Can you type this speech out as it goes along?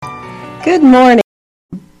Good morning.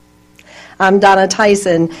 I'm Donna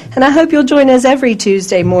Tyson, and I hope you'll join us every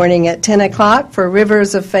Tuesday morning at 10 o'clock for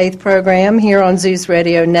Rivers of Faith program here on Zeus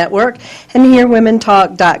Radio Network and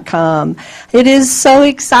HearWomenTalk.com. It is so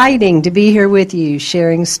exciting to be here with you,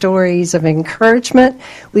 sharing stories of encouragement.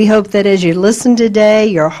 We hope that as you listen today,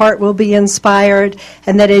 your heart will be inspired,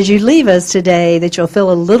 and that as you leave us today, that you'll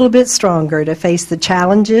feel a little bit stronger to face the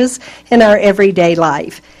challenges in our everyday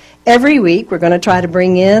life. Every week, we're going to try to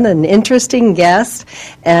bring in an interesting guest,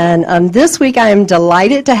 and this week I am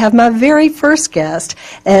delighted to have my very first guest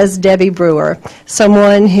as Debbie Brewer,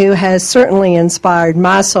 someone who has certainly inspired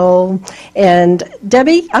my soul. And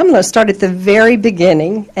Debbie, I'm going to start at the very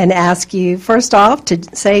beginning and ask you, first off, to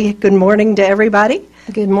say good morning to everybody.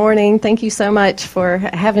 Good morning. Thank you so much for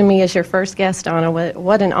having me as your first guest, Donna.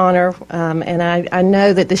 What an honor, and I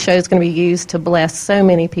know that the show is going to be used to bless so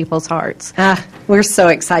many people's hearts. We're so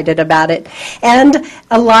excited about it. And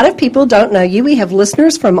a lot of people don't know you. We have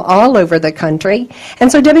listeners from all over the country.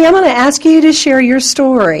 And so, Debbie, I'm going to ask you to share your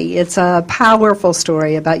story. It's a powerful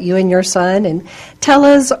story about you and your son, and tell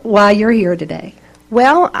us why you're here today.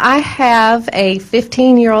 Well, I have a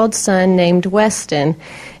 15-year-old son named Weston,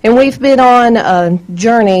 and we've been on a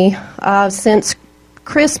journey since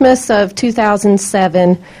Christmas of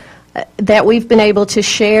 2007 that we've been able to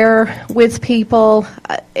share with people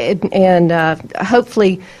and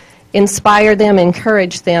hopefully inspire them,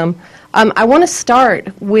 encourage them. I want to start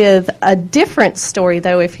with a different story,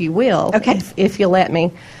 though, if you will, okay. if you'll let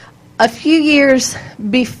me. A few years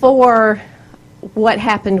before what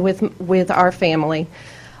happened with our family,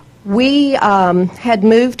 we had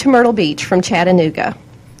moved to Myrtle Beach from Chattanooga,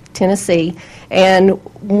 Tennessee, and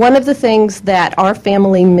one of the things that our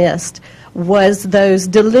family missed was those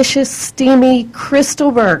delicious, steamy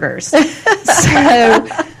Crystal burgers. So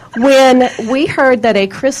when we heard that a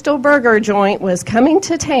Crystal burger joint was coming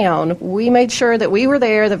to town, we made sure that we were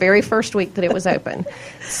there the very first week that it was open.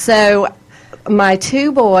 So my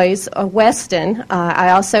two boys, Weston,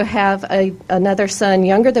 I also have another son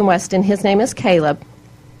younger than Weston. His name is Caleb.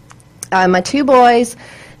 My two boys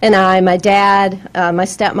and I, my dad, my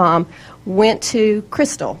stepmom, went to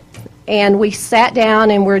Crystal. And we sat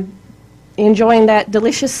down and we're enjoying that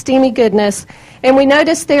delicious, steamy goodness. And we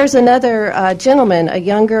noticed there's another gentleman, a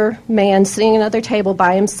younger man, sitting at another table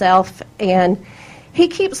by himself. And he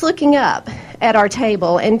keeps looking up at our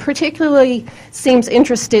table and particularly seems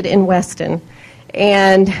interested in Weston.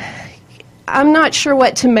 And I'm not sure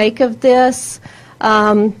what to make of this.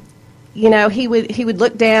 You know, he would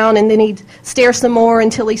look down and then he'd stare some more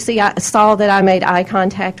until he saw that I made eye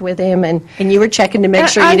contact with him. And you were checking to make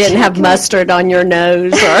sure you didn't have mustard on your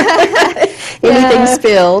nose or anything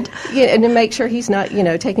spilled. Yeah, and to make sure he's not,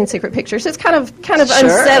 taking secret pictures. It's kind of Sure.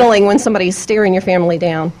 unsettling when somebody's staring your family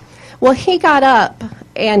down. Well, he got up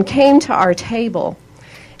and came to our table,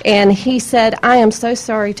 and he said, "I am so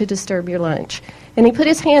sorry to disturb your lunch." And he put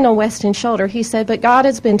his hand on Weston's shoulder. He said, "But God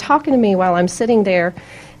has been talking to me while I'm sitting there,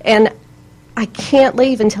 and I can't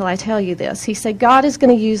leave until I tell you this." He said, "God is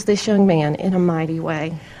going to use this young man in a mighty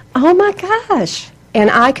way." Oh, my gosh. And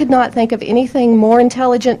I could not think of anything more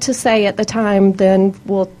intelligent to say at the time than,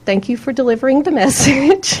 "Well, thank you for delivering the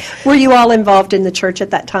message." Were you all involved in the church at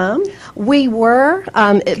that time? We were.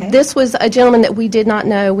 Okay. This was a gentleman that we did not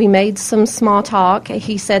know. We made some small talk.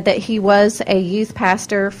 He said that he was a youth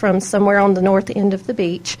pastor from somewhere on the north end of the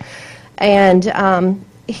beach. And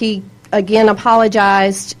he, again,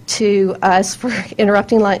 apologized to us for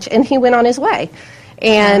interrupting lunch, and he went on his way.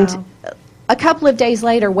 And Wow. A couple of days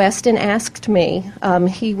later, Weston asked me,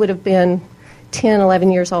 he would have been 10,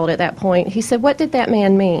 11 years old at that point. He said, "What did that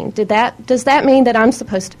man mean? Does that mean that I'm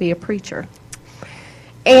supposed to be a preacher?"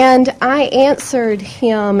 And I answered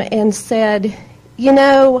him and said,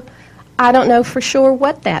 I don't know for sure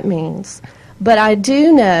what that means, but I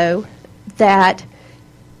do know that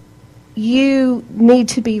you need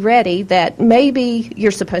to be ready, that maybe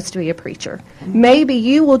you're supposed to be a preacher. Maybe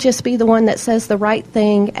you will just be the one that says the right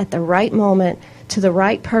thing at the right moment to the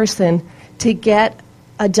right person to get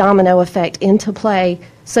a domino effect into play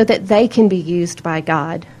so that they can be used by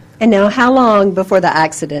God. And now, how long before the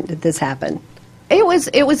accident did this happen? It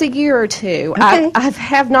was a year or two. Okay. I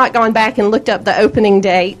have not gone back and looked up the opening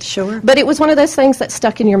date. Sure. But it was one of those things that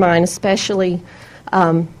stuck in your mind, especially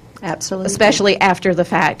Absolutely. especially after the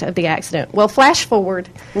fact of the accident. Well, flash forward,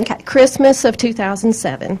 Okay. Christmas of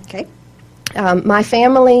 2007. Okay. My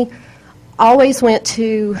family always went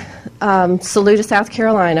to Saluda, South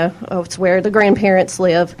Carolina. It's where the grandparents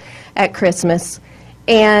live at Christmas.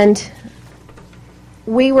 And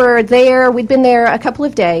we were there. We'd been there a couple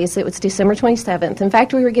of days. It was December 27th. In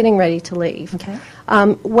fact, we were getting ready to leave. Okay.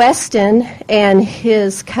 Weston and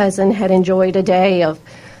his cousin had enjoyed a day of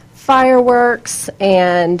fireworks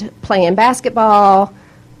and playing basketball,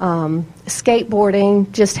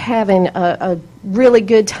 skateboarding, just having a really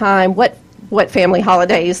good time. What family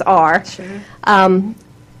holidays are. Sure.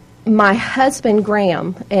 My husband,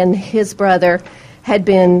 Graham, and his brother had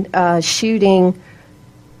been shooting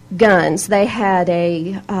guns. They had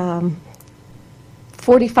a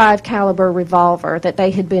 45 caliber revolver that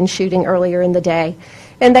they had been shooting earlier in the day.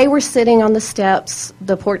 And they were sitting on the steps,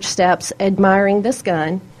 the porch steps, admiring this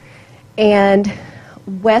gun. And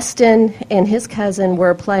Weston and his cousin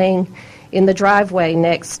were playing in the driveway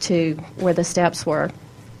next to where the steps were.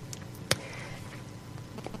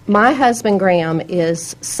 My husband, Graham,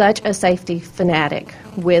 is such a safety fanatic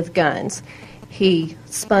with guns. He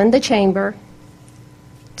spun the chamber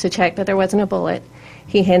to check that there wasn't a bullet.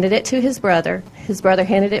 He handed it to his brother. His brother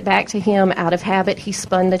handed it back to him. Out of habit, he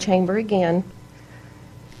spun the chamber again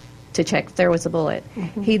to check if there was a bullet.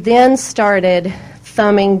 Mm-hmm. He then started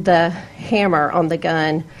thumbing the hammer on the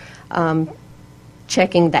gun,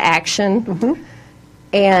 checking the action, mm-hmm.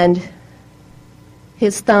 and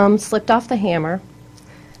his thumb slipped off the hammer.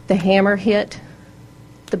 The hammer hit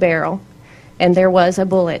the barrel, and there was a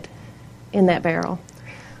bullet in that barrel.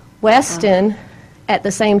 Weston, at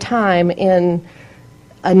the same time, in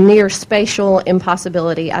a near spatial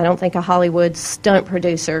impossibility, I don't think a Hollywood stunt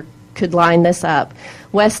producer could line this up.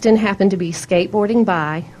 Weston happened to be skateboarding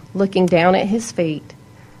by, looking down at his feet.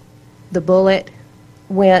 The bullet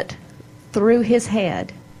went through his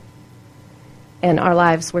head, and our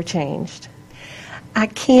lives were changed. I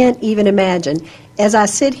can't even imagine. As I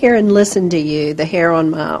sit here and listen to you, the hair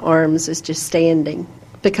on my arms is just standing,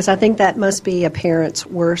 because I think that must be a parent's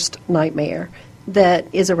worst nightmare that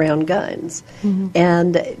is around guns. Mm-hmm.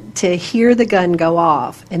 And to hear the gun go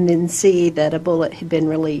off and then see that a bullet had been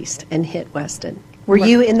released and hit Weston. Were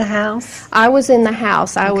you in the house? I was in the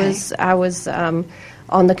house. I was on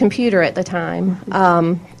the computer at the time.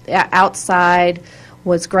 Outside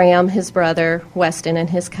was Graham, his brother, Weston, and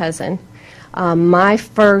his cousin. My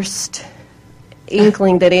first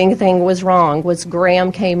inkling that anything was wrong was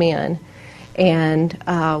Graham came in and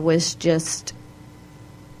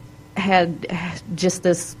had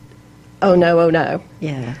this oh no.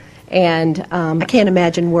 Yeah. And I can't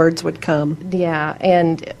imagine words would come. Yeah,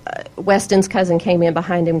 and Weston's cousin came in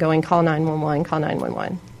behind him going, call 911, call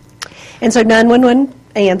 911. And so 911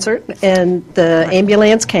 answered, and the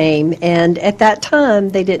ambulance came, and at that time,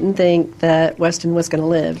 they didn't think that Weston was going to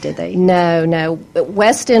live, did they? No.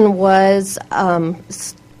 Weston was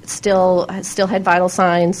still had vital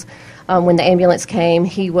signs when the ambulance came.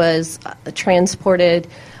 He was transported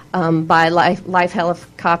by life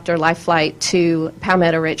helicopter, life flight to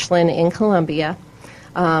Palmetto Richland in Columbia.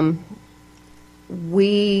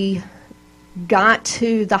 We got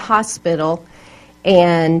to the hospital,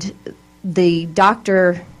 and the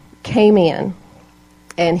doctor came in,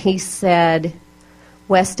 and he said,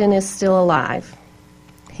 Weston is still alive.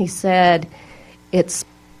 He said, it's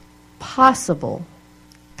possible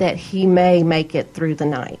that he may make it through the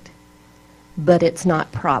night, but it's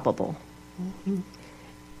not probable. Mm-hmm.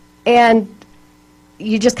 And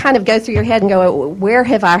you just kind of go through your head and go, where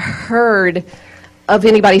have I heard of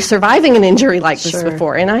anybody surviving an injury like this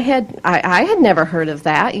before? And I had never heard of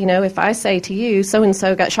that. You know, if I say to you,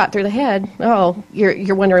 so-and-so got shot through the head,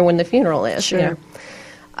 you're wondering when the funeral is. Sure. You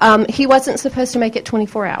know? He wasn't supposed to make it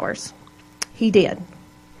 24 hours. He did.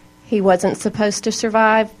 He wasn't supposed to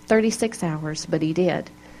survive 36 hours, but he did.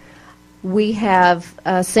 We have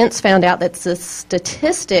since found out that the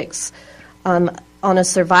statistics on a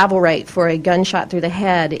survival rate for a gunshot through the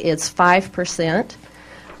head is 5%,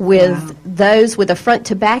 with those with a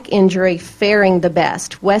front-to-back injury faring the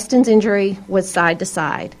best. Weston's injury was side to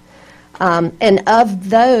side. And of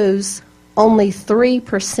those, only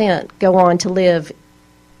 3% go on to live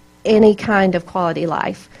any kind of quality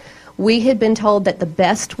life. We had been told that the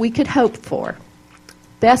best we could hope for,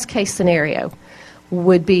 best case scenario,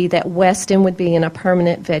 would be that Weston would be in a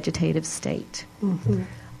permanent vegetative state. Mm-hmm.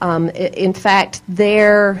 In fact,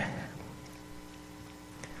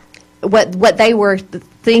 what they were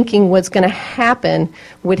thinking was going to happen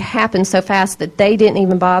would happen so fast that they didn't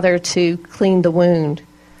even bother to clean the wound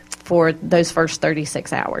for those first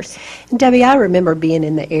 36 hours. Debbie, I remember being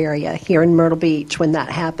in the area here in Myrtle Beach when that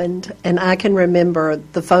happened, and I can remember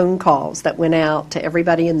the phone calls that went out to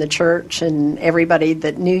everybody in the church and everybody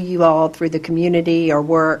that knew you all through the community or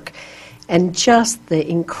work, and just the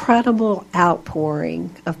incredible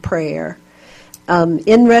outpouring of prayer.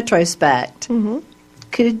 In retrospect, mm-hmm.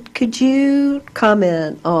 Could you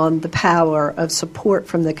comment on the power of support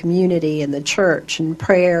from the community and the church and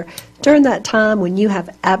prayer during that time when you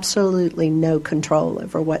have absolutely no control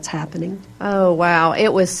over what's happening? Oh, wow. It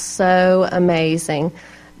was so amazing.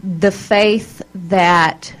 The faith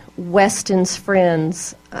that Weston's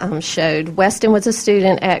friends showed. Weston was a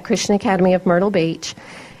student at Christian Academy of Myrtle Beach.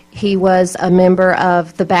 He was a member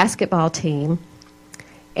of the basketball team,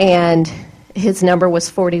 and his number was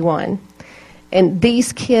 41. And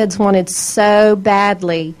these kids wanted so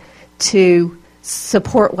badly to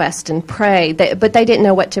support Weston, pray, but they didn't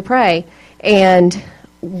know what to pray. And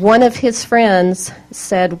one of his friends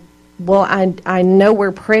said, well, I know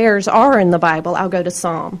where prayers are in the Bible. I'll go to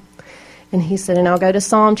Psalm. And he said, and I'll go to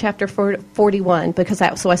Psalm chapter 41, because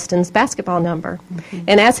that was Weston's basketball number. Mm-hmm.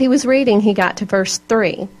 And as he was reading, he got to verse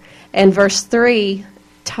 3. And verse 3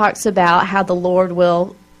 talks about how the Lord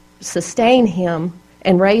will sustain him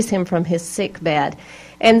and raise him from his sick bed.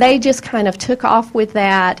 And they just kind of took off with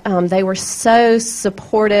that. They were so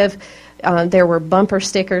supportive. There were bumper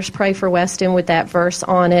stickers, Pray for Weston, with that verse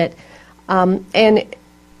on it. And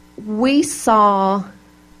we saw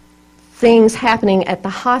things happening at the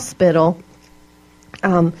hospital.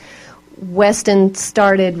 Weston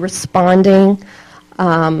started responding.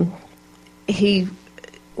 He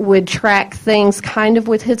would track things kind of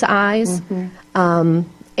with his eyes. Mm-hmm.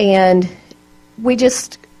 And we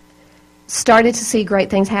just started to see great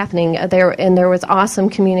things happening there, and there was awesome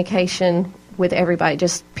communication with everybody,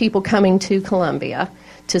 just people coming to Columbia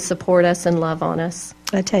to support us and love on us.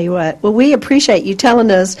 I tell you what, well, we appreciate you telling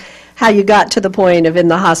us how you got to the point of in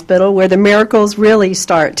the hospital where the miracles really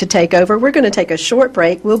start to take over. We're going to take a short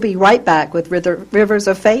break. We'll be right back with Rivers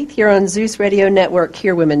of Faith here on Zeus Radio Network,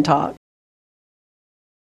 Hear Women Talk.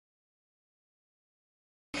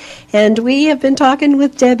 And we have been talking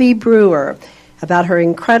with Debbie Brewer about her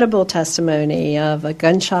incredible testimony of a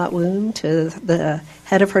gunshot wound to the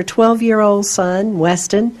head of her 12-year-old son,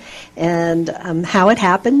 Weston, and how it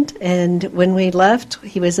happened. And when we left,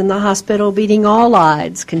 he was in the hospital beating all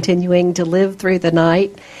odds, continuing to live through the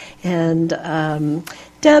night. And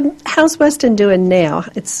Deb, how's Weston doing now?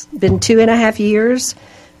 It's been 2.5 years.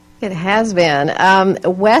 It has been.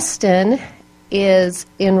 Weston is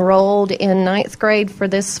enrolled in 9th grade for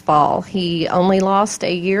this fall. He only lost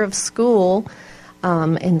a year of school,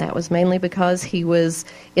 and that was mainly because he was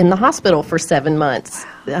in the hospital for 7 months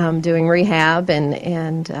doing rehab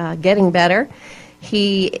and getting better.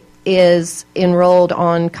 He is enrolled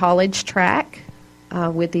on college track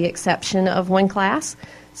with the exception of one class.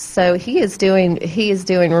 So he is doing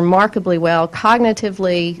remarkably well,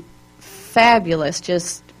 cognitively fabulous,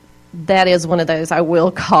 just that is one of those I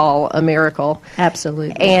will call a miracle.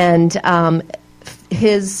 Absolutely. And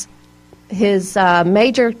his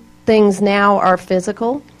major things now are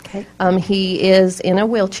physical. Okay. He is in a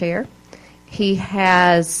wheelchair. He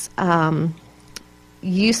has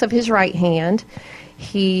use of his right hand.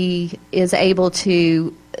 He is able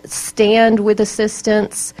to stand with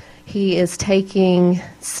assistance. He is taking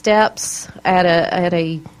steps at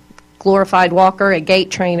a glorified walker, a gait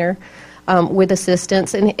trainer, with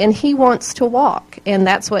assistance, and he wants to walk, and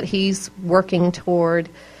that's what he's working toward.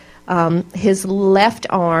 His left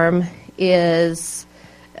arm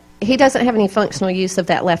he doesn't have any functional use of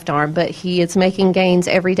that left arm, but he is making gains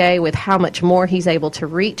every day with how much more he's able to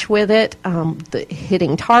reach with it,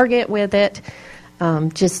 hitting target with it.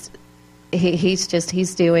 He's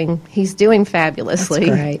doing fabulously.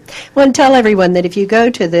 That's great. I want to tell everyone that if you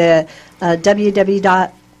go to the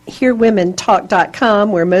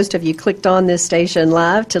www.hearwomentalk.com, where most of you clicked on this station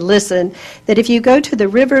live to listen, that if you go to the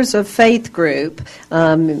Rivers of Faith group,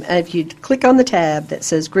 if you click on the tab that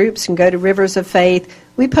says groups and go to Rivers of Faith,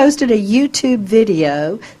 we posted a YouTube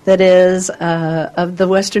video that is of the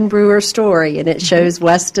Weston Brewer story, and it shows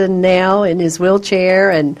Weston now in his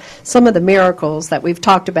wheelchair and some of the miracles that we've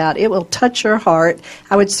talked about. It will touch your heart.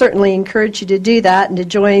 I would certainly encourage you to do that and to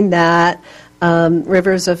join that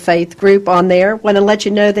Rivers of Faith group on there. Want to let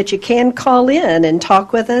you know that you can call in and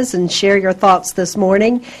talk with us and share your thoughts this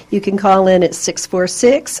morning. You can call in at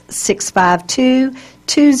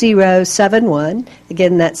 646-652-2071.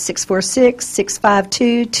 Again, that's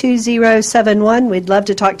 646-652-2071. We'd love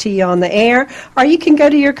to talk to you on the air. Or you can go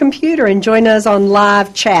to your computer and join us on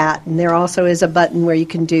live chat. And there also is a button where you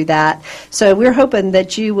can do that. So we're hoping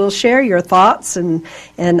that you will share your thoughts and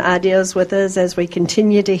ideas with us as we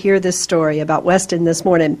continue to hear this story about Weston this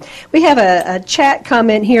morning. We have a chat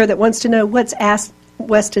comment here that wants to know what's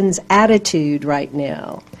Weston's attitude right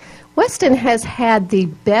now. Weston has had the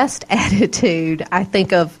best attitude, I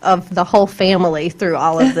think, of the whole family through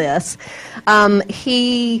all of this.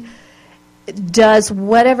 does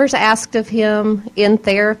whatever's asked of him in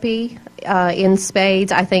therapy, in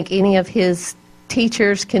spades. I think any of his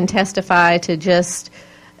teachers can testify to just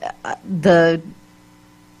the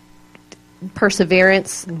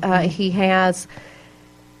perseverance he has.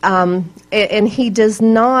 And he does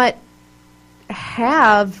not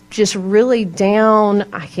have just really down,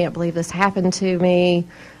 I can't believe this happened to me,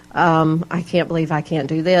 I can't believe I can't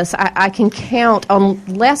do this. I can count on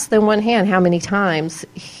less than one hand how many times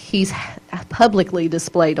he's publicly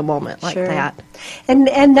displayed a moment like that.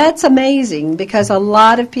 And that's amazing, because a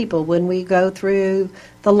lot of people, when we go through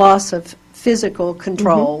the loss of physical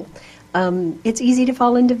control, it's easy to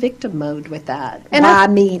fall into victim mode with that. And why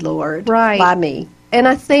me, Lord? Right. Why me? And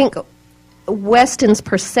I think Weston's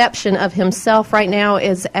perception of himself right now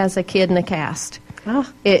is as a kid in a cast.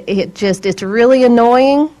 Oh. It's really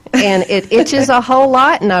annoying, and it itches a whole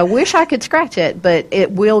lot, and I wish I could scratch it, but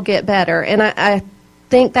it will get better. And I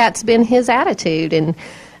think that's been his attitude, and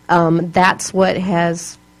that's what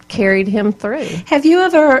has carried him through. Have you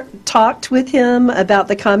ever talked with him about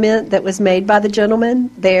the comment that was made by the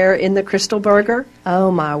gentleman there in the Crystal Burger?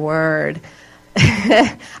 Oh, my word.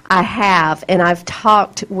 I have, and I've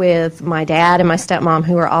talked with my dad and my stepmom,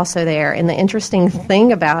 who are also there, and the interesting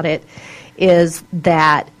thing about it is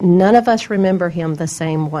that none of us remember him the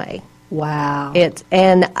same way. Wow. It's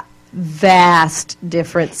an vast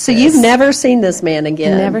difference. So you've never seen this man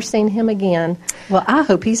again? Never seen him again. Well, I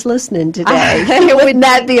hope he's listening today. Wouldn't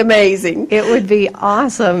that be amazing? It would be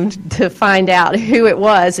awesome to find out who it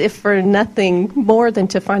was, if for nothing more than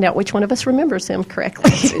to find out which one of us remembers him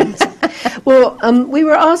correctly. Well, we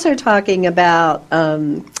were also talking about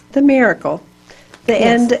the miracle.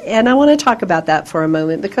 And I want to talk about that for a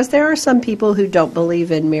moment, because there are some people who don't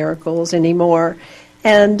believe in miracles anymore.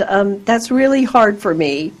 And that's really hard for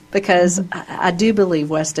me, because I do believe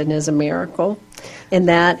Weston is a miracle in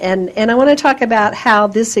that. And I want to talk about how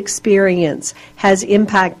this experience has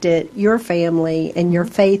impacted your family and your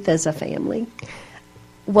faith as a family.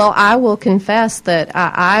 Well, I will confess that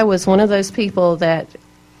I was one of those people that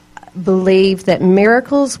believed that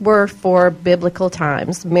miracles were for biblical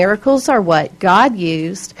times. Miracles are what God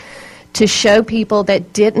used to show people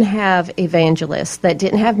that didn't have evangelists, that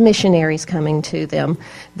didn't have missionaries coming to them,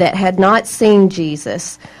 that had not seen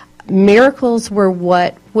Jesus. Miracles were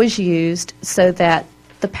what was used so that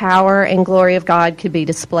the power and glory of God could be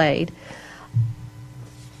displayed.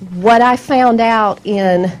 What I found out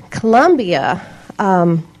in Colombia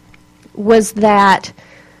was that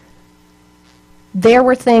there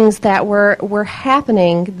were things that were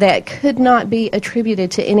happening that could not be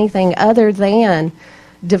attributed to anything other than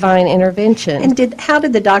divine intervention. And how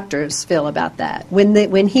did the doctors feel about that?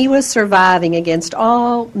 When he was surviving against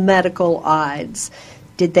all medical odds,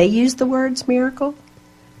 did they use the words miracle?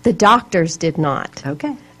 The doctors did not.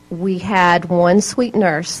 Okay. We had one sweet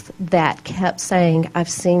nurse that kept saying, I've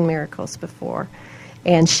seen miracles before.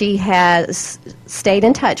 And she has stayed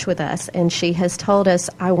in touch with us, and she has told us,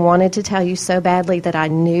 I wanted to tell you so badly that I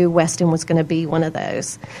knew Weston was going to be one of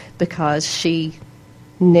those, because she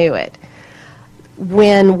knew it.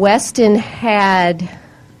 When Weston had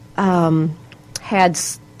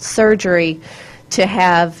surgery to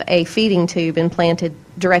have a feeding tube implanted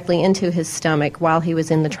directly into his stomach while he was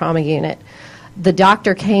in the trauma unit, the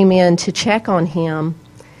doctor came in to check on him,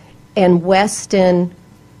 and Weston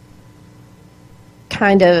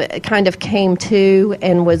kind of came to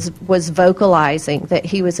and was vocalizing that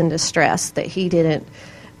he was in distress, that he didn't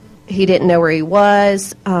know where he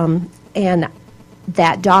was, and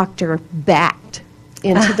that doctor backed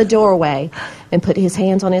into the doorway and put his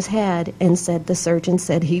hands on his head and said, the surgeon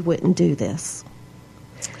said he wouldn't do this.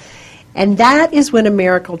 And that is when a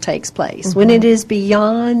miracle takes place, when it is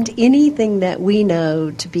beyond anything that we know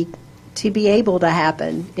to be able to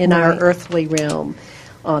happen in our earthly realm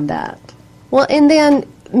on that. Well, and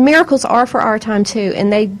then miracles are for our time too,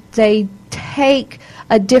 and they take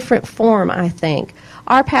a different form, I think.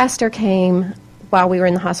 Our pastor came while we were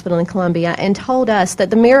in the hospital in Colombia and told us that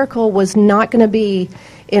the miracle was not going to be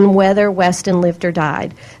in whether Weston lived or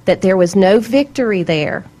died, that there was no victory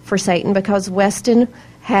there for Satan, because Weston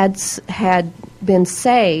had been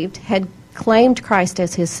saved, had claimed Christ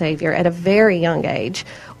as his Savior at a very young age,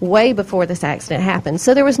 way before this accident happened.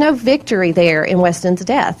 So there was no victory there in Weston's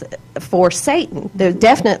death for Satan. There's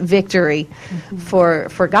definite victory for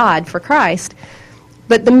God, for Christ.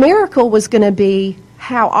 But the miracle was going to be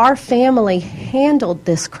how our family handled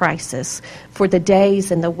this crisis for the days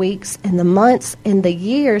and the weeks and the months and the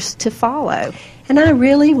years to follow. And I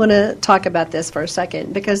really want to talk about this for a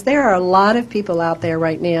second, because there are a lot of people out there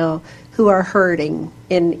right now who are hurting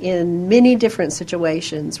in many different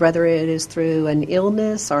situations, whether it is through an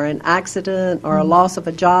illness or an accident or a loss of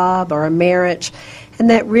a job or a marriage, and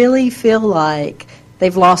that really feel like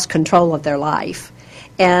they've lost control of their life.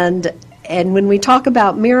 And when we talk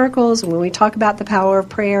about miracles and when we talk about the power of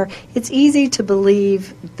prayer, it's easy to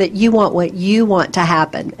believe that you want what you want to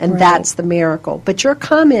happen, and that's the miracle. But your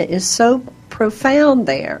comment is so profound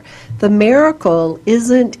there. The miracle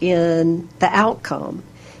isn't in the outcome.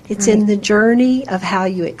 It's in the journey of how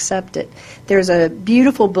you accept it. There's a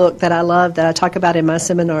beautiful book that I love that I talk about in my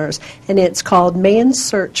seminars, and it's called Man's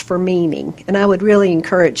Search for Meaning. And I would really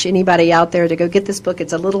encourage anybody out there to go get this book.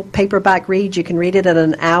 It's a little paperback read. You can read it in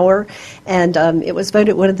an hour. And it was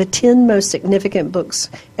voted one of the 10 most significant books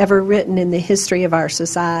ever written in the history of our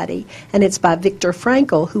society. And it's by Viktor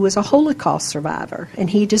Frankl, who was a Holocaust survivor. And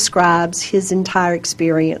he describes his entire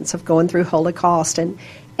experience of going through Holocaust and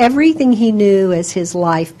everything he knew as his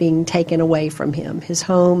life being taken away from him, his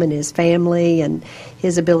home and his family and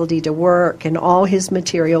his ability to work and all his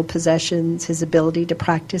material possessions, his ability to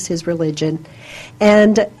practice his religion.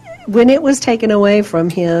 And when it was taken away from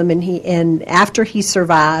him and after he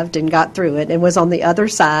survived and got through it and was on the other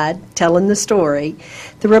side telling the story,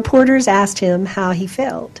 the reporters asked him how he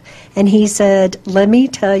felt. And he said, "Let me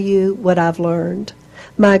tell you what I've learned.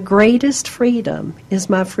 My greatest freedom is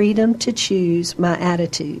my freedom to choose my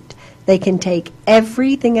attitude. They can take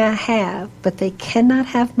everything I have, but they cannot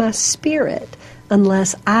have my spirit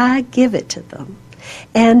unless I give it to them."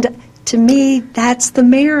 And to me, that's the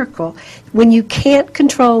miracle. When you can't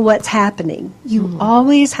control what's happening, you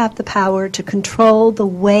always have the power to control the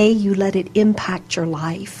way you let it impact your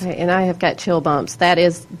life. And I have got chill bumps. That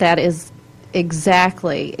is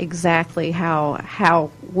exactly how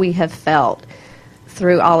we have felt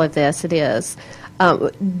through all of this. It is.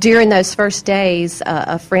 During those first days,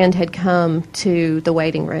 a friend had come to the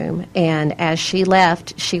waiting room, and as she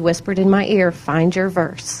left, she whispered in my ear, "Find your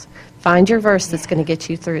verse. Find your verse that's going to get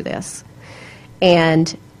you through this."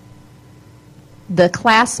 And the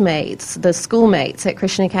classmates, the schoolmates at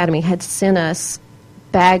Christian Academy had sent us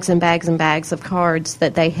bags and bags and bags of cards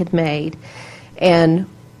that they had made, and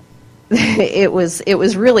it was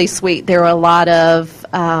really sweet. There were a lot of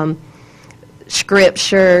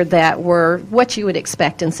scripture that were what you would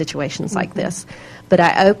expect in situations like this. But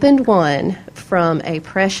I opened one from a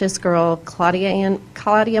precious girl,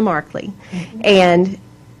 Claudia Markley, and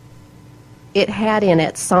it had in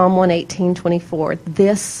it Psalm 118:24.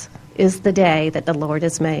 "This is the day that the Lord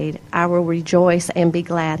has made. I will rejoice and be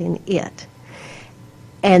glad in it."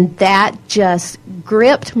 And that just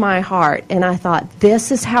gripped my heart, and I thought,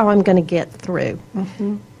 this is how I'm going to get through.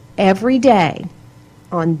 Every day.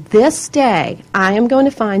 On this day, I am going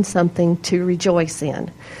to find something to rejoice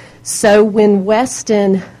in. So when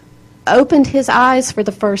Weston opened his eyes for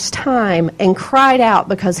the first time and cried out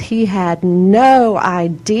because he had no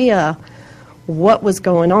idea what was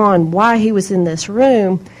going on, why he was in this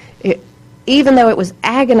room, even though it was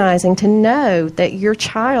agonizing to know that your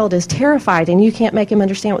child is terrified and you can't make him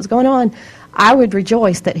understand what's going on, I would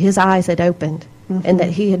rejoice that his eyes had opened and that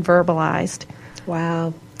he had verbalized.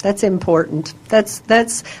 Wow. That's important.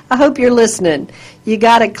 That's. I hope you're listening. You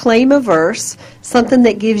got to claim a verse, something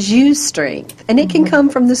that gives you strength, and it can come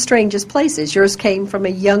from the strangest places. Yours came from a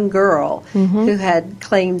young girl who had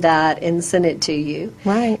claimed that and sent it to you.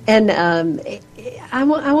 Right. And I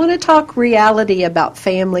want to talk reality about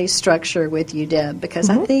family structure with you, Deb, because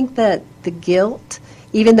I think that the guilt,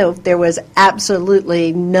 even though there was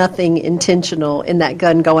absolutely nothing intentional in that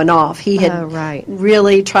gun going off, he had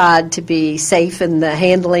really tried to be safe in the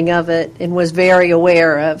handling of it and was very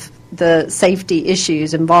aware of the safety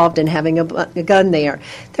issues involved in having a gun there.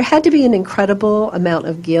 There had to be an incredible amount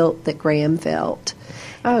of guilt that Graham felt.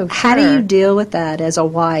 Oh, sure. How do you deal with that as a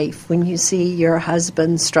wife when you see your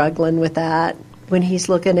husband struggling with that, when he's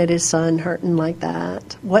looking at his son hurting like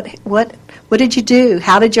that? What did you do?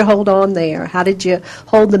 How did you hold on there? How did you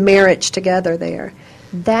hold the marriage together there?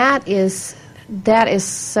 That is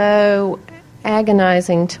so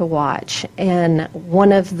agonizing to watch. And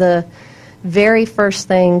one of the very first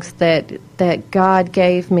things that God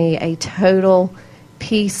gave me a total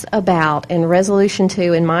peace about and resolution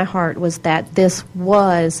to in my heart was that this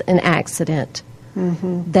was an accident,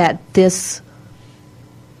 that this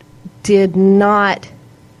did not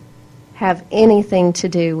have anything to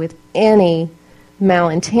do with any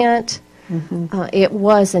malintent. It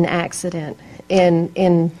was an accident.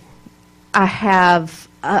 And I have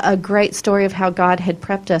a great story of how God had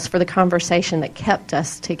prepped us for the conversation that kept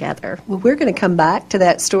us together. Well, we're going to come back to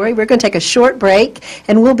that story. We're going to take a short break,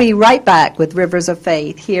 and we'll be right back with Rivers of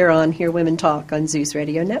Faith here on Hear Women Talk on Zeus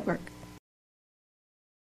Radio Network.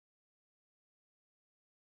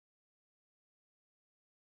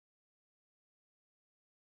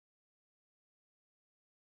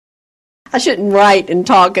 I shouldn't write and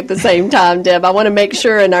talk at the same time, Deb. I want to make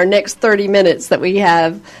sure in our next 30 minutes that we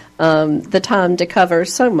have the time to cover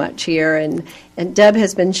so much here. And Deb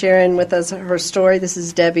has been sharing with us her story. This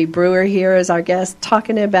is Debbie Brewer here as our guest,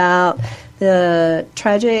 talking about the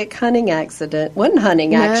tragic hunting accident. Wasn't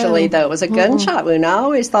hunting, actually, though. It was a gunshot wound. I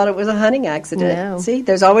always thought it was a hunting accident. No. See,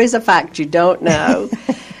 there's always a fact you don't know.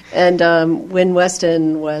 And when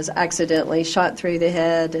Weston was accidentally shot through the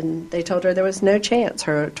head, and they told her there was no chance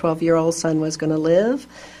her 12-year-old son was going to live,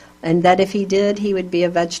 and that if he did, he would be a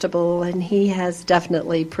vegetable. And he has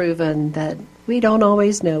definitely proven that we don't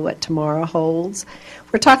always know what tomorrow holds.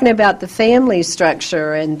 We're talking about the family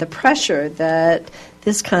structure and the pressure that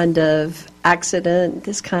this kind of accident,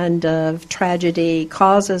 this kind of tragedy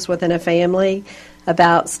causes within a family,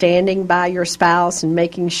 about standing by your spouse and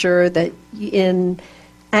making sure that in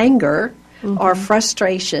anger or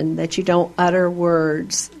frustration that you don't utter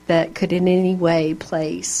words that could in any way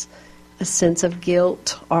place a sense of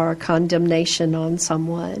guilt or condemnation on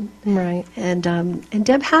someone. Right. And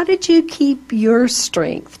Deb, how did you keep your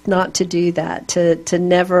strength not to do that, to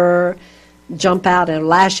never jump out and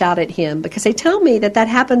lash out at him? Because they tell me that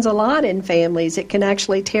happens a lot in families. It can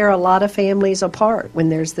actually tear a lot of families apart when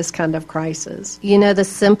there's this kind of crisis. You know, the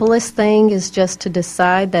simplest thing is just to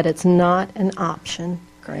decide that it's not an option.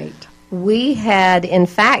 Great. We had, in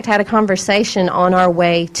fact, had a conversation on our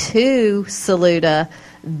way to Saluda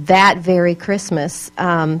that very Christmas.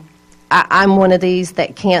 I'm one of these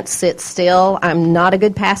that can't sit still. I'm not a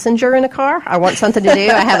good passenger in a car. I want something to do.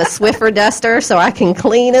 I have a Swiffer duster so I can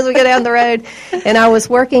clean as we go down the road. And I was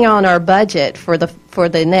working on our budget for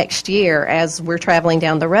the next year as we're traveling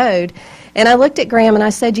down the road. And I looked at Graham and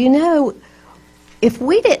I said, you know, if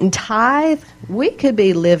we didn't tithe, we could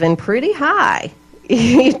be living pretty high.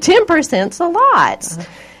 10%'s a lot.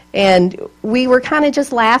 And we were kind of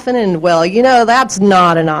just laughing and, well, you know, that's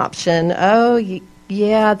not an option. Oh,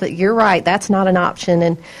 yeah, you're right, that's not an option.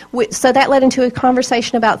 And so that led into a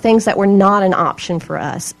conversation about things that were not an option for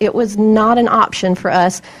us. It was not an option for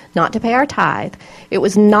us not to pay our tithe. It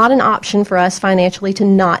was not an option for us financially to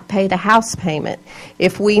not pay the house payment.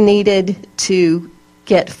 If we needed to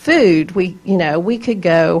get food, we could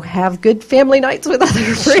go have good family nights with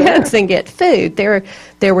other friends and get food.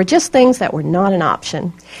 There were just things that were not an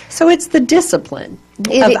option. So it's the discipline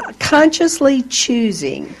of consciously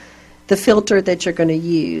choosing the filter that you're going to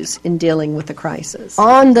use in dealing with the crisis.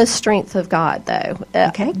 On the strength of God, though.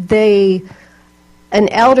 Okay. An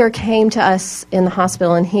elder came to us in the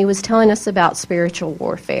hospital, and he was telling us about spiritual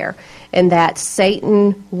warfare and that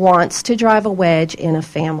Satan wants to drive a wedge in a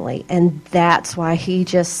family, and that's why he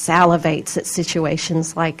just salivates at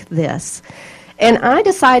situations like this. And I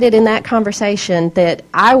decided in that conversation that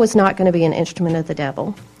I was not going to be an instrument of the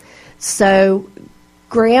devil. So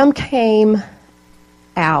Graham came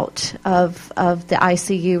out of the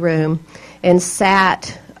ICU room and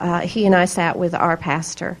sat. He and I sat with our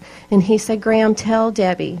pastor, and he said, Graham, tell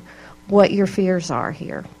Debbie what your fears are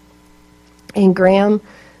here. And Graham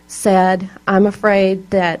said, I'm afraid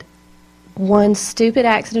that one stupid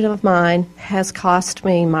accident of mine has cost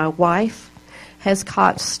me my wife, has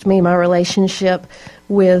cost me my relationship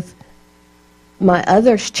with my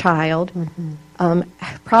other child,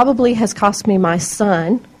 probably has cost me my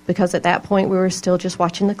son, because at that point we were still just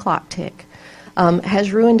watching the clock tick,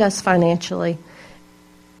 has ruined us financially.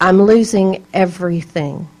 I'm losing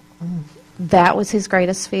everything. That was his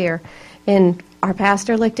greatest fear. And our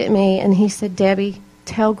pastor looked at me and he said, Debbie,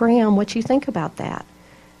 tell Graham what you think about that.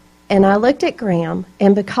 And I looked at Graham,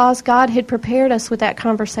 and because God had prepared us with that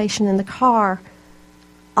conversation in the car,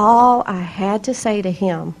 all I had to say to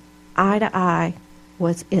him, eye to eye,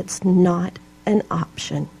 was, it's not an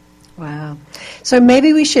option. Wow. So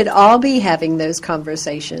maybe we should all be having those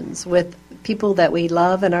conversations with people that we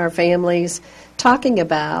love in our families, talking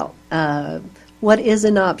about what is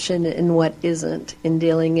an option and what isn't in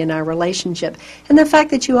dealing in our relationship. And the fact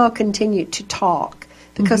that you all continue to talk,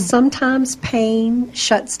 because sometimes pain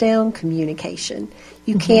shuts down communication.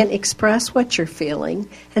 You can't express what you're feeling,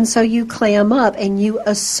 and so you clam up and you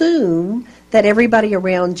assume that everybody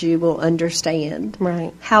around you will understand.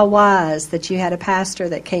 Right. How wise that you had a pastor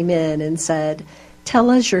that came in and said, tell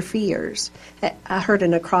us your fears. I heard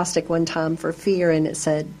an acrostic one time for fear, and it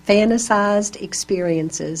said, fantasized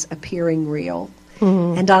experiences appearing real.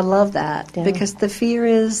 And I love that, because the fear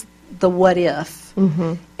is the what if.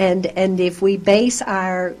 And if we base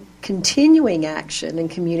our continuing action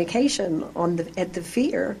and communication on at the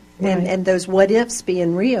fear and those what ifs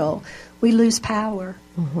being real, we lose power.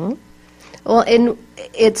 Well, and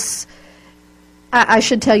it's I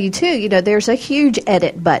should tell you, too, there's a huge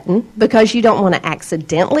edit button because you don't want to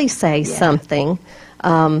accidentally say something.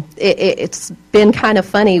 It's been kind of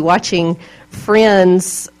funny watching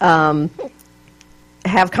friends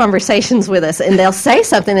have conversations with us, and they'll say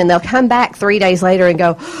something, and they'll come back 3 days later and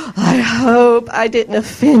go, I hope I didn't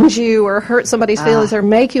offend you or hurt somebody's feelings or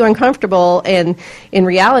make you uncomfortable. And in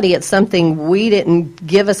reality, it's something we didn't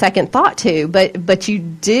give a second thought to. But you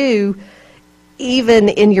do, even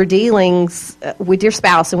in your dealings with your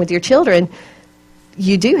spouse and with your children,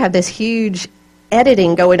 you do have this huge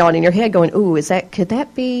editing going on in your head going, ooh, could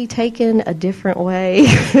that be taken a different way?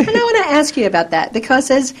 And I want to ask you about that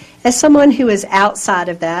because as someone who is outside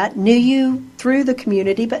of that, knew you through the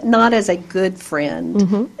community, but not as a good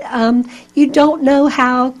friend, you don't know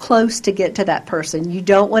how close to get to that person. You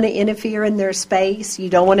don't want to interfere in their space. You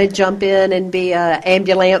don't want to jump in and be an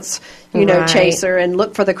ambulance, chaser and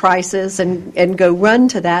look for the crisis and go run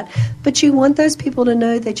to that. But you want those people to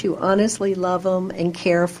know that you honestly love them and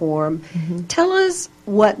care for them. Tell us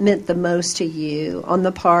what meant the most to you on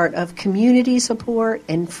the part of community support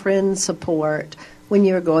and friend support when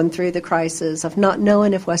you were going through the crisis of not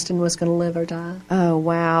knowing if Weston was going to live or die? Oh,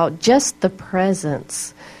 wow. Just the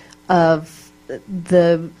presence of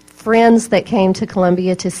the friends that came to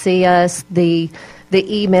Columbia to see us, the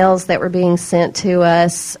emails that were being sent to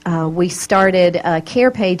us. We started a Care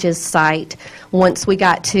Pages site once we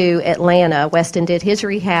got to Atlanta. Weston did his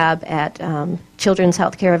rehab at Children's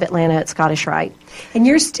Healthcare of Atlanta at Scottish Rite. And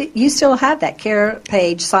you still have that Care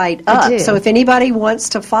Page site up. I do. So if anybody wants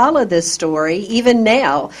to follow this story, even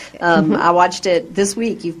now, I watched it this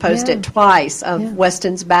week. You've posted twice of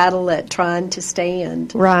Weston's battle at trying to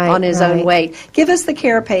stand on his own weight. Give us the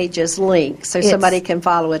Care Pages link so somebody can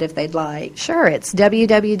follow it if they'd like. Sure. It's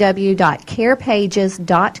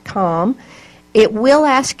www.carepages.com. It will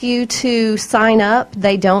ask you to sign up.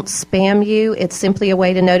 They don't spam you. It's simply a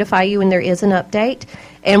way to notify you when there is an update.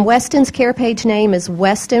 And Weston's Care Page name is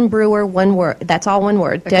Weston Brewer, one word. That's all one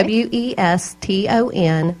word. Okay.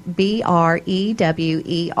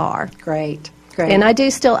 WestonBrewer. Great. And I do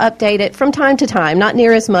still update it from time to time, not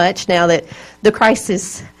near as much now that the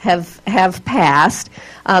crises have passed.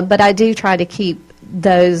 But I do try to keep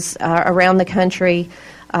those around the country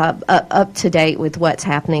up to date with what's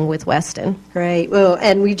happening with Weston. Great. Well,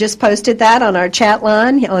 and we just posted that on our chat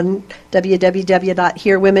line on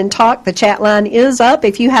www.hearwomentalk. The chat line is up.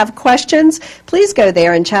 If you have questions, please go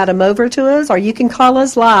there and chat them over to us, or you can call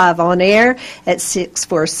us live on air at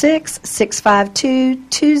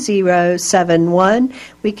 646-652-2071.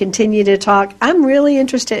 We continue to talk. I'm really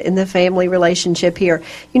interested in the family relationship here.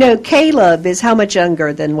 Caleb is how much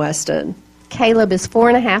younger than Weston? Caleb is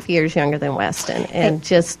 4.5 years younger than Weston, and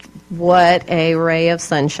just what a ray of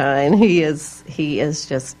sunshine. He is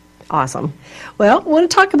just awesome. Well, I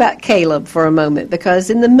want to talk about Caleb for a moment because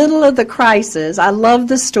in the middle of the crisis, I love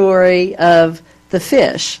the story of the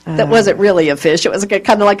fish. That wasn't really a fish. It was kind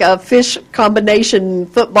of like a fish combination,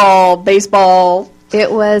 football, baseball.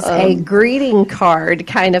 It was a greeting card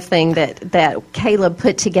kind of thing that Caleb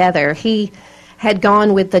put together. He had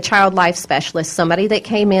gone with the child life specialist, somebody that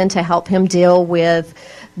came in to help him deal with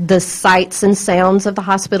the sights and sounds of the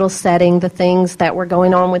hospital setting, the things that were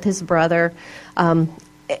going on with his brother.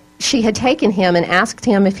 She had taken him and asked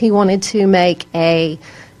him if he wanted to make a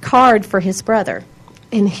card for his brother.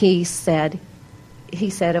 And he said,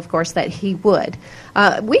 of course, that he would.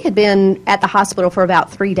 We had been at the hospital for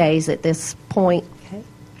about 3 days at this point. Okay.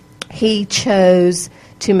 He chose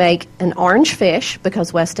to make an orange fish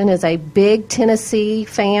because Weston is a big Tennessee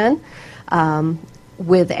fan,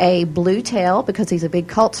 with a blue tail because he's a big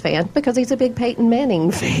Colts fan, because he's a big Peyton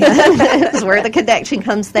Manning fan. That's where the connection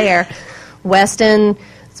comes there. Weston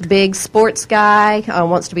is a big sports guy,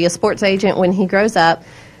 wants to be a sports agent when he grows up.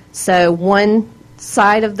 So one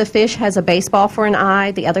side of the fish has a baseball for an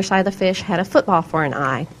eye. The other side of the fish had a football for an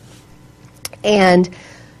eye. And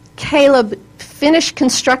Caleb finished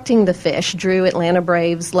constructing the fish, drew Atlanta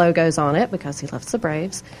Braves logos on it because he loves the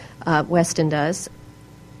Braves, Weston does,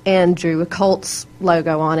 and drew a Colts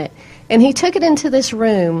logo on it. And he took it into this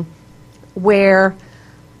room where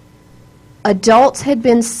adults had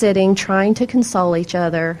been sitting trying to console each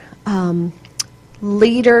other.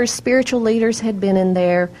 Spiritual leaders had been in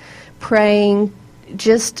there praying.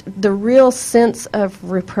 Just the real sense of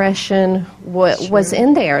repression was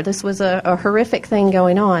in there. This was a horrific thing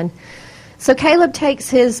going on. So Caleb takes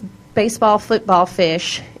his baseball, football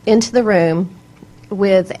fish into the room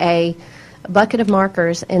with a bucket of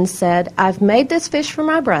markers and said, I've made this fish for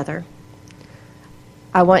my brother.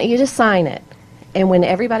 I want you to sign it. And when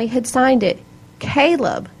everybody had signed it,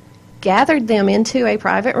 Caleb gathered them into a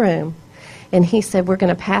private room And he said, we're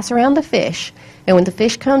going to pass around the fish. And when the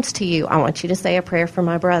fish comes to you, I want you to say a prayer for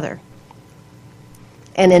my brother.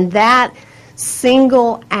 And in that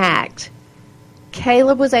single act,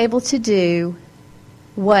 Caleb was able to do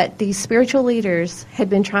what these spiritual leaders had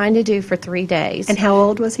been trying to do for 3 days. And how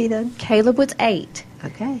old was he then? Caleb was 8.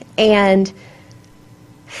 Okay. And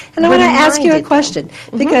I want to ask you a question,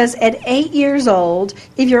 because at 8 years old,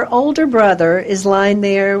 if your older brother is lying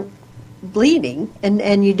there bleeding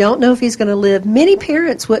and you don't know if he's going to live, many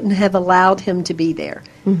parents wouldn't have allowed him to be there.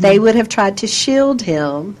 They would have tried to shield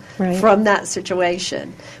him from that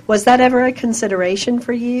situation. Was that ever a consideration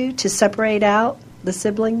for you, to separate out the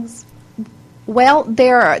siblings? Well,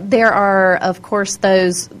 there are of course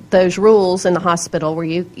those rules in the hospital where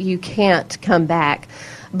you can't come back,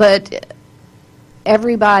 but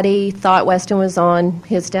everybody thought Weston was on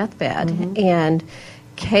his deathbed, and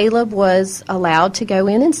Caleb was allowed to go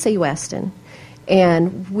in and see Weston.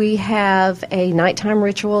 And we have a nighttime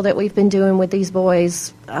ritual that we've been doing with these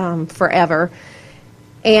boys forever.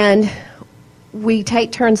 And we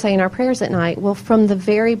take turns saying our prayers at night. Well, from the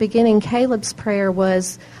very beginning, Caleb's prayer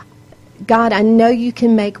was, God, I know you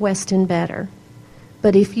can make Weston better.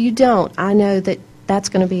 But if you don't, I know that that's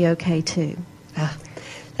going to be okay too.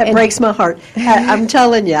 That breaks my heart. I'm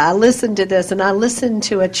telling you, I listened to this, and I listened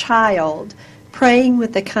to a child praying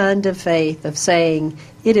with the kind of faith of saying,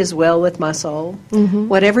 it is well with my soul.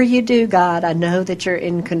 Whatever you do, God, I know that you're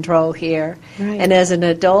in control here. And as an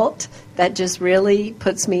adult, that just really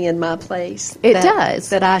puts me in my place. It does.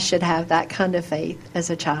 That I should have that kind of faith as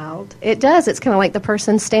a child. It does. It's kind of like the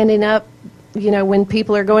person standing up, when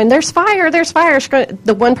people are going, there's fire, there's fire.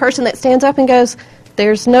 The one person that stands up and goes,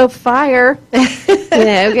 there's no fire.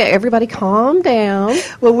 Everybody calm down.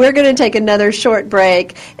 Well, we're going to take another short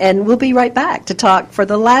break, and we'll be right back to talk for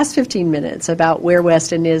the last 15 minutes about where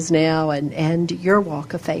Weston is now and your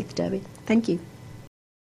walk of faith, Debbie. Thank you.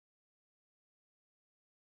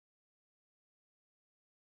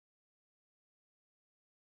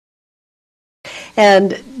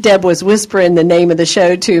 And Deb was whispering the name of the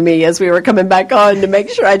show to me as we were coming back on to make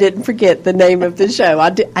sure I didn't forget the name of the show. I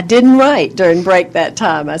didn't write during break that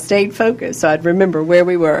time. I stayed focused so I'd remember where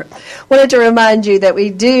we were. Wanted to remind you that we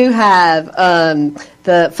do have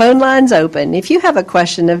the phone lines open. If you have a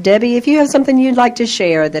question of Debbie, if you have something you'd like to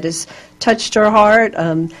share that has touched her heart,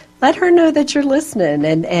 let her know that you're listening.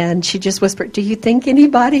 And she just whispered, do you think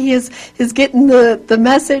anybody is getting the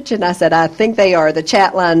message? And I said, I think they are. The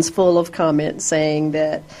chat line's full of comments saying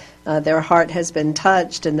that their heart has been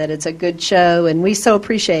touched and that it's a good show. And we so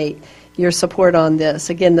appreciate your support on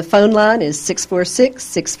this. Again, the phone line is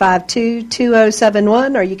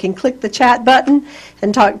 646-652-2071, or you can click the chat button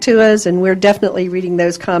and talk to us, and we're definitely reading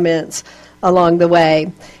those comments along the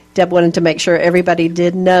way. Deb wanted to make sure everybody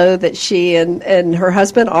did know that she and her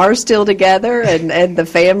husband are still together, and the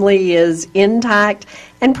family is intact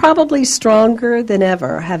and probably stronger than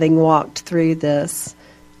ever, having walked through this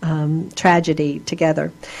tragedy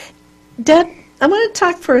together. Deb, I want to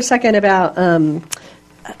talk for a second about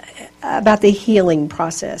the healing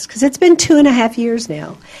process, because it's been 2.5 years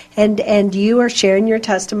now, and you are sharing your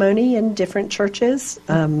testimony in different churches.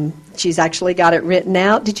 She's actually got it written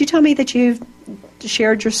out. Did you tell me that you've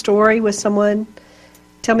shared your story with someone?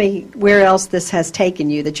 Tell me where else this has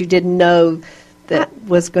taken you that you didn't know that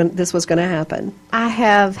this was going to happen. I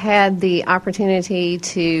have had the opportunity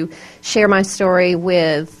to share my story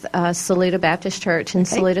with Saluda Baptist Church in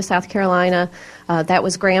Saluda, South Carolina. That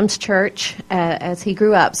was Graham's church as he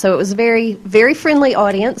grew up. So it was a very, very friendly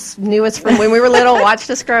audience, knew us from when we were little, watched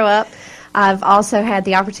us grow up. I've also had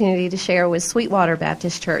the opportunity to share with Sweetwater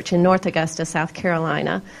Baptist Church in North Augusta, South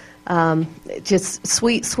Carolina. Just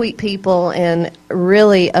sweet, sweet people, and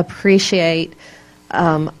really appreciate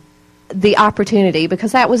the opportunity,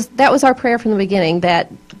 because that was our prayer from the beginning, that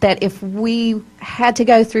if we had to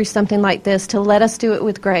go through something like this, to let us do it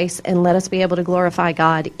with grace and let us be able to glorify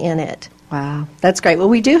God in it. Wow, that's great. Well,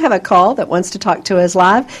 we do have a call that wants to talk to us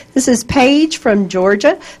live. This is Paige from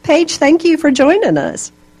Georgia. Paige, thank you for joining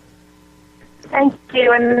us. Thank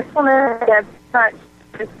you, and this one is such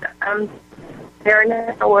there in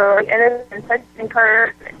the world, and it's been such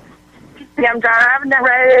encouragement. I'm driving the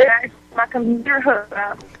road, my computer hooked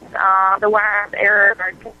up, the wire's error,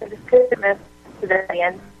 I just couldn't miss today,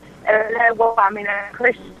 and I don't know why. I mean, I'm a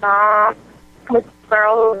Christian mom with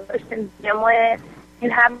girls, Christian family. You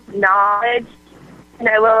have knowledge,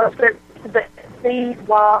 well, but see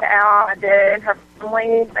walk out, I did, and her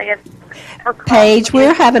family, they have. Paige,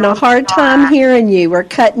 we're having a hard time hearing you. We're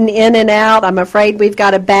cutting in and out. I'm afraid we've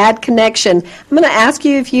got a bad connection. I'm going to ask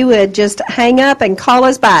you if you would just hang up and call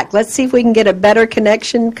us back. Let's see if we can get a better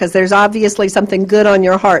connection, because there's obviously something good on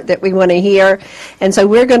your heart that we want to hear. And so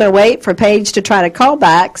we're going to wait for Paige to try to call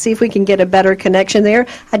back, see if we can get a better connection there.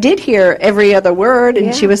 I did hear every other word,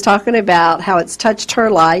 and she was talking about how it's touched her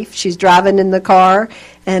life. She's driving in the car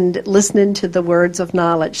and listening to the words of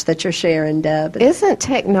knowledge that you're sharing, Deb. Isn't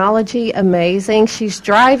technology amazing? She's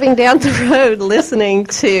driving down the road listening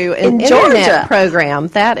to an internet program.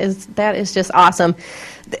 That is just awesome.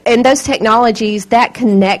 And those technologies, that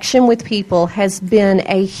connection with people has been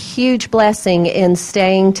a huge blessing in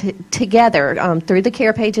staying together through the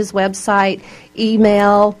Care Pages website,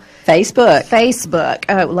 email, Facebook.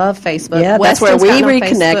 Oh, love Facebook. Yeah, that's where we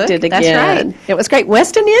reconnected again. That's right. It was great.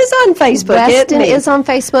 Weston is on Facebook. Weston is on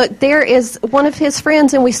Facebook. There is one of his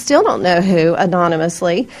friends, and we still don't know who,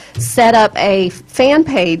 anonymously, set up a fan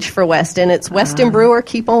page for Weston. It's Weston Brewer,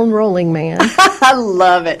 Keep On Rolling, man. I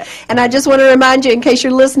love it. And I just want to remind you, in case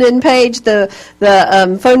you're listening, Paige, the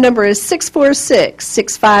phone number is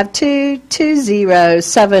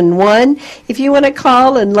 646-652-2071. If you want to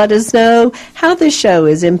call and let us know how this show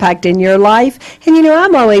is impacting your life. And,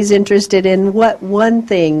 I'm always interested in what one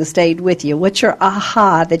thing stayed with you. What's your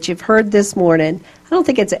aha that you've heard this morning? I don't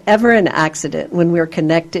think it's ever an accident when we're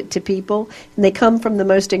connected to people, and they come from the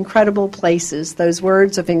most incredible places, those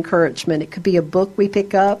words of encouragement. It could be a book we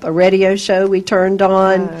pick up, a radio show we turned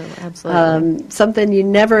on, absolutely. Something you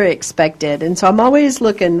never expected. And so I'm always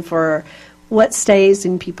looking for what stays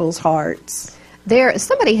in people's hearts.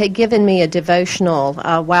 Somebody had given me a devotional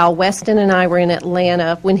while Weston and I were in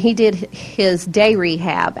Atlanta when he did his day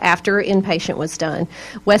rehab after inpatient was done.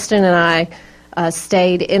 Weston and I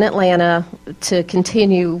stayed in Atlanta to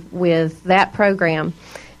continue with that program.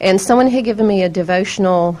 And someone had given me a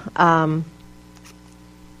devotional, and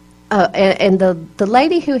the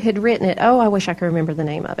lady who had written it, I wish I could remember the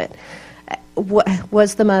name of it,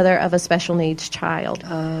 was the mother of a special needs child.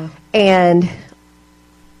 And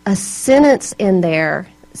a sentence in there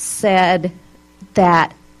said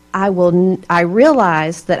that I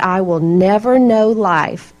realized that I will never know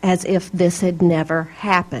life as if this had never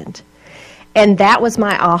happened. And that was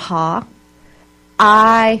my aha.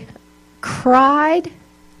 I cried,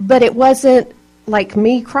 but it wasn't like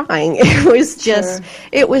me crying. It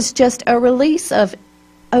was just a release of,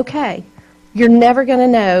 okay, you're never going to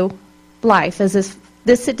know life as if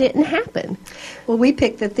this didn't happen. Well, we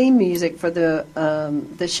picked the theme music for the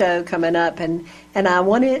show coming up, and I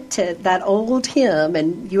wanted that old hymn,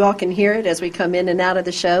 and you all can hear it as we come in and out of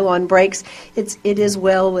the show on breaks. It is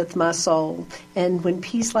well with my soul, and when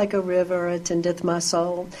peace like a river attendeth my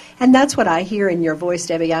soul. And that's what I hear in your voice,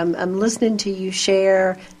 Debbie. I'm listening to you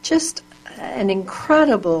share just an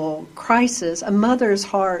incredible crisis, a mother's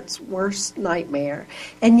heart's worst nightmare,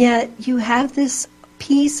 and yet you have this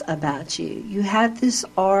peace about you. You have this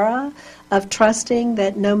aura of trusting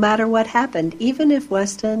that no matter what happened, even if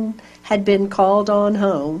Weston had been called on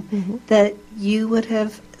home, that you would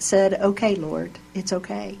have said, okay, Lord, it's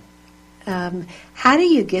okay. How do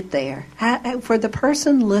you get there? For the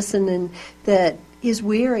person listening that is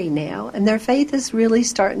weary now, and their faith is really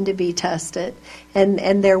starting to be tested,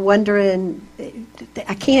 and they're wondering,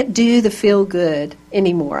 I can't do the feel good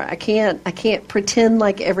anymore. I can't pretend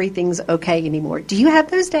like everything's okay anymore. Do you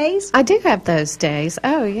have those days? I do have those days.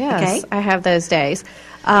 Oh, yes. Okay. I have those days.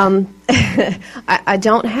 I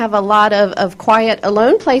don't have a lot of quiet,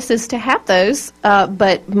 alone places to have those,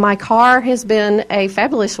 but my car has been a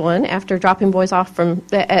fabulous one after dropping boys off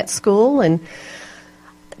at school. And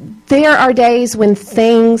there are days when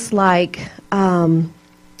things like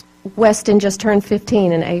Weston just turned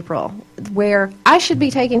 15 in April, where I should be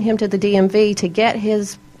taking him to the DMV to get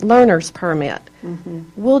his learner's permit,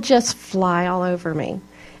 will just fly all over me.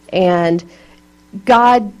 And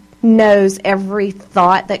God knows every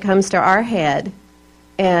thought that comes to our head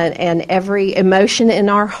and every emotion in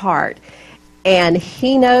our heart. And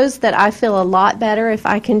He knows that I feel a lot better if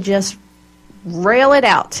I can just rail it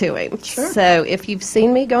out to Him. Sure. So if you've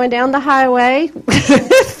seen me going down the highway,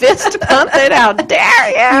 fist pumping, how dare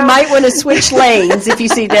you? You might want to switch lanes if you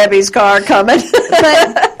see Debbie's car coming.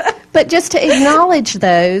 But just to acknowledge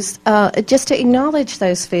those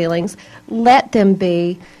feelings, let them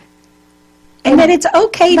be. And that it's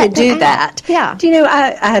okay to let them do out. that. Yeah. Do you know,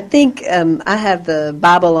 I think I have the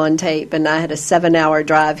Bible on tape, and I had a 7-hour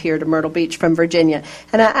drive here to Myrtle Beach from Virginia.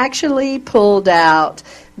 And I actually pulled out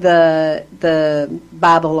the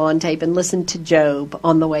Bible on tape and listened to Job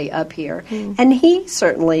on the way up here. And he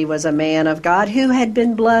certainly was a man of God who had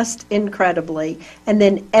been blessed incredibly. And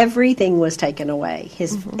then everything was taken away.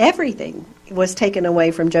 Everything was taken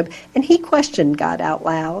away from Job. And he questioned God out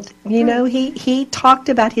loud. You know, he talked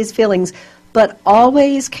about his feelings, but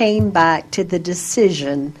always came back to the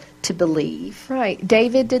decision to believe. Right.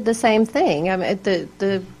 David did the same thing. I mean,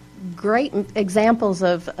 the great examples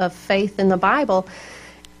of faith in the Bible,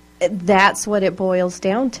 that's what it boils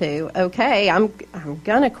down to. Okay, I'm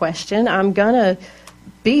going to question. I'm going to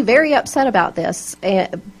be very upset about this.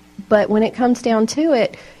 But when it comes down to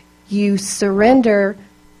it, you surrender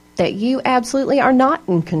that you absolutely are not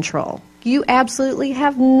in control. You absolutely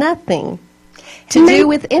have nothing to do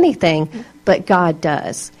with anything, but God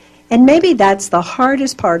does. And maybe that's the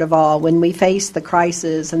hardest part of all when we face the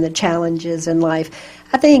crises and the challenges in life.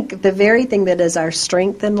 I think the very thing that is our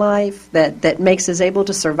strength in life, that makes us able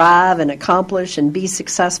to survive and accomplish and be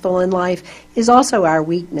successful in life, is also our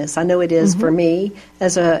weakness. I know it is for me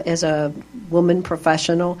as a woman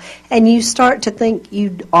professional. And you start to think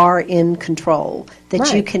you are in control,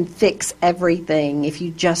 that you can fix everything if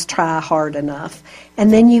you just try hard enough.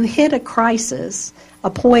 And then you hit a crisis, a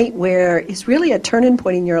point where it's really a turning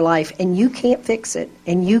point in your life, and you can't fix it,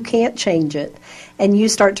 and you can't change it. And you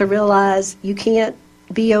start to realize you can't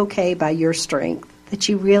be okay by your strength, that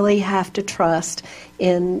you really have to trust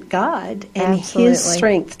in God and His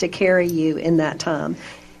strength to carry you in that time.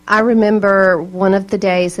 I remember one of the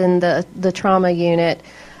days in the trauma unit,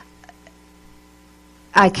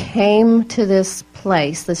 I came to this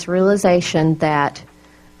place, this realization that,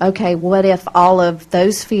 okay, what if all of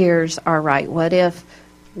those fears are right? What if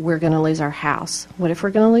we're going to lose our house? What if we're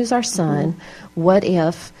going to lose our son? What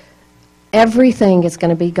if everything is going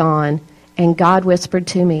to be gone? And God whispered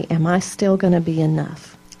to me, am I still going to be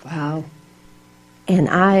enough? Wow. And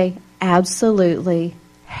I absolutely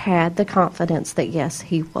had the confidence that, yes,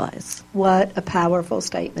 He was. What a powerful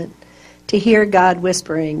statement. To hear God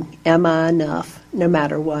whispering, am I enough, no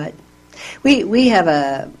matter what. We have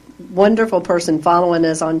a wonderful person following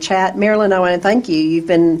us on chat. Marilyn, I want to thank you. You've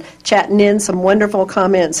been chatting in some wonderful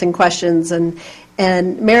comments and questions. And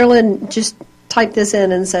Marilyn just typed this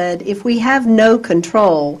in and said, if we have no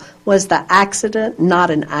control, was the accident not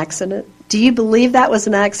an accident? Do you believe that was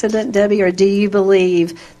an accident, Debbie, or do you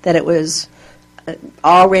believe that it was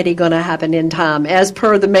already going to happen in time, as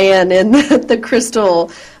per the man in the Crystal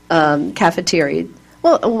cafeteria?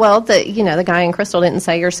 Well, the guy in Crystal didn't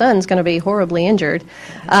say your son's going to be horribly injured.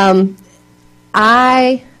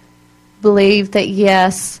 I believe that,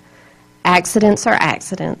 yes, accidents are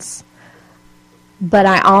accidents. But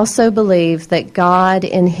I also believe that God,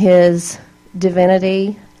 in His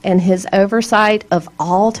divinity and His oversight of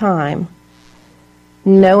all time,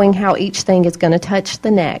 knowing how each thing is going to touch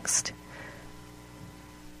the next,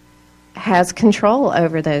 has control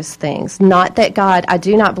over those things. Not that I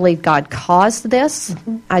do not believe God caused this.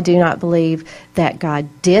 I do not believe that God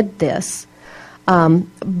did this.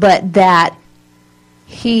 But that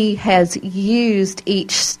He has used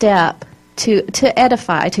each step to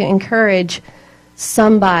edify, to encourage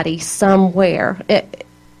somebody somewhere.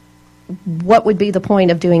 What would be the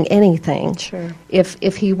point of doing anything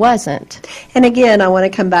if He wasn't? And again, I want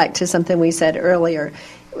to come back to something we said earlier.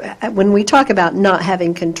 When we talk about not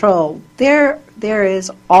having control, there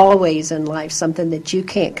is always in life something that you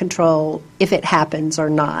can't control if it happens or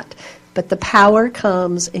not. But the power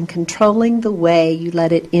comes in controlling the way you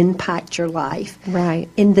let it impact your life. Right.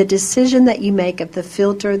 In the decision that you make of the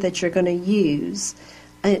filter that you're going to use,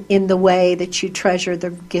 in the way that you treasure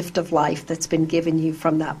the gift of life that's been given you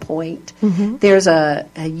from that point. There's a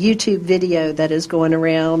YouTube video that is going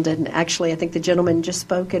around, and actually I think the gentleman just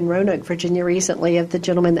spoke in Roanoke, Virginia recently, of the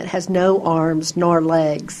gentleman that has no arms nor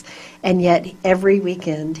legs, and yet every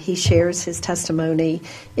weekend he shares his testimony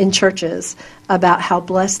in churches about how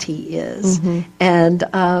blessed he is. And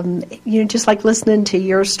just like listening to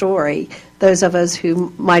your story, those of us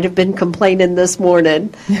who might have been complaining this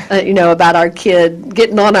morning, about our kid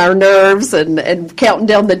getting on our nerves and counting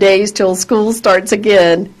down the days till school starts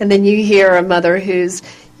again, and then you hear a mother who's,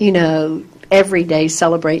 every day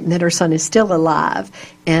celebrating that her son is still alive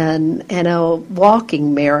and a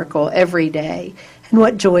walking miracle every day. and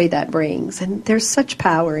what joy that brings. And there's such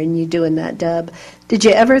power in you doing that, Deb. Did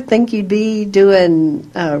you ever think you'd be doing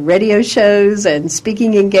radio shows and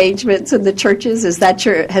speaking engagements in the churches? Has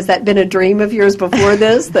that been a dream of yours before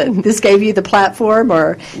this, that this gave you the platform,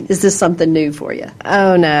 or is this something new for you?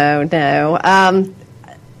 Oh, no.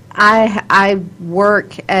 I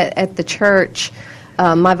work at the church.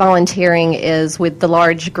 My volunteering is with the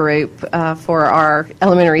large group for our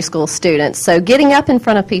elementary school students. So getting up in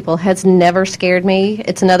front of people has never scared me.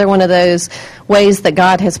 It's another one of those ways that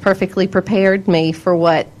God has perfectly prepared me for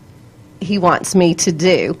what He wants me to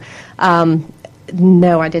do.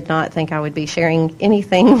 No, I did not think I would be sharing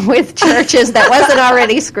anything with churches that wasn't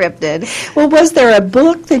already scripted. Well, was there a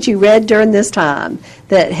book that you read during this time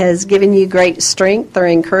that has given you great strength or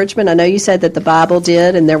encouragement? I know you said that the Bible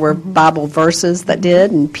did, and there were Bible verses that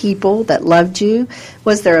did, and people that loved you.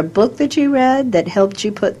 Was there a book that you read that helped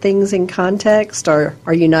you put things in context, or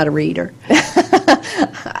are you not a reader?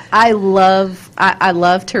 I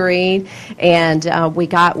love to read, and we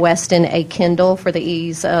got Weston a Kindle for the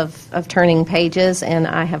ease of turning pages, and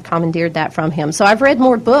I have commandeered that from him. So I've read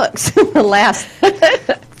more books in the last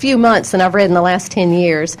few months than I've read in the last 10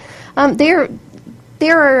 years. There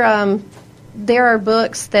are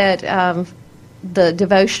books that the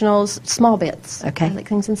devotionals, small bits. Okay. I like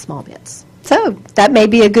things in small bits. So that may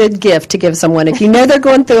be a good gift to give someone. If you know they're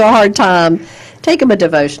going through a hard time, take them a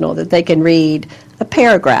devotional that they can read a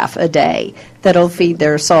paragraph a day that'll feed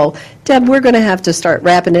their soul. Deb, we're going to have to start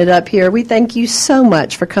wrapping it up here. We thank you so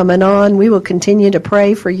much for coming on. We will continue to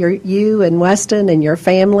pray for you and Weston and your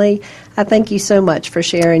family. I thank you so much for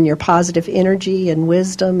sharing your positive energy and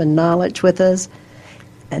wisdom and knowledge with us.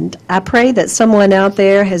 And I pray that someone out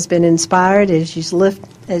there has been inspired as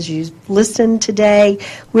you listen today.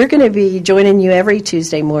 We're going to be joining you every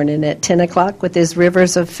Tuesday morning at 10 o'clock with this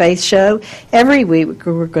Rivers of Faith show. Every week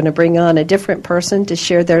we're going to bring on a different person to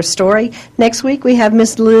share their story. Next week we have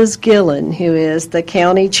Miss Liz Gillen, who is the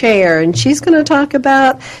county chair, and she's going to talk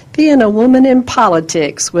about being a woman in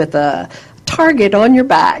politics with a target on your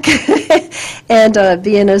back and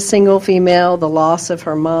being a single female, the loss of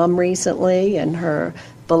her mom recently and her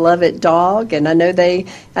beloved dog. And I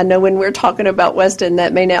know when we're talking about Weston,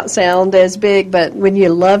 that may not sound as big, but when you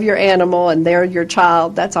love your animal and they're your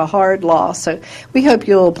child, that's a hard loss. So we hope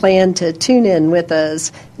you'll plan to tune in with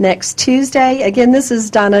us next Tuesday. Again, this is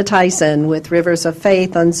Donna Tyson with Rivers of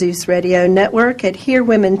Faith on Zeus Radio Network at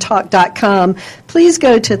HearWomenTalk.com. Please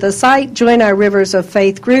go to the site, join our Rivers of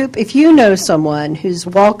Faith group. If you know someone whose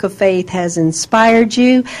walk of faith has inspired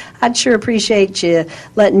you, I'd sure appreciate you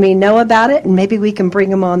letting me know about it, and maybe we can bring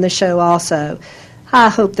them on the show also. I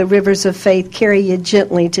hope the Rivers of Faith carry you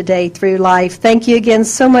gently today through life. Thank you again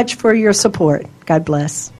so much for your support. God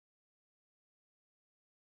bless.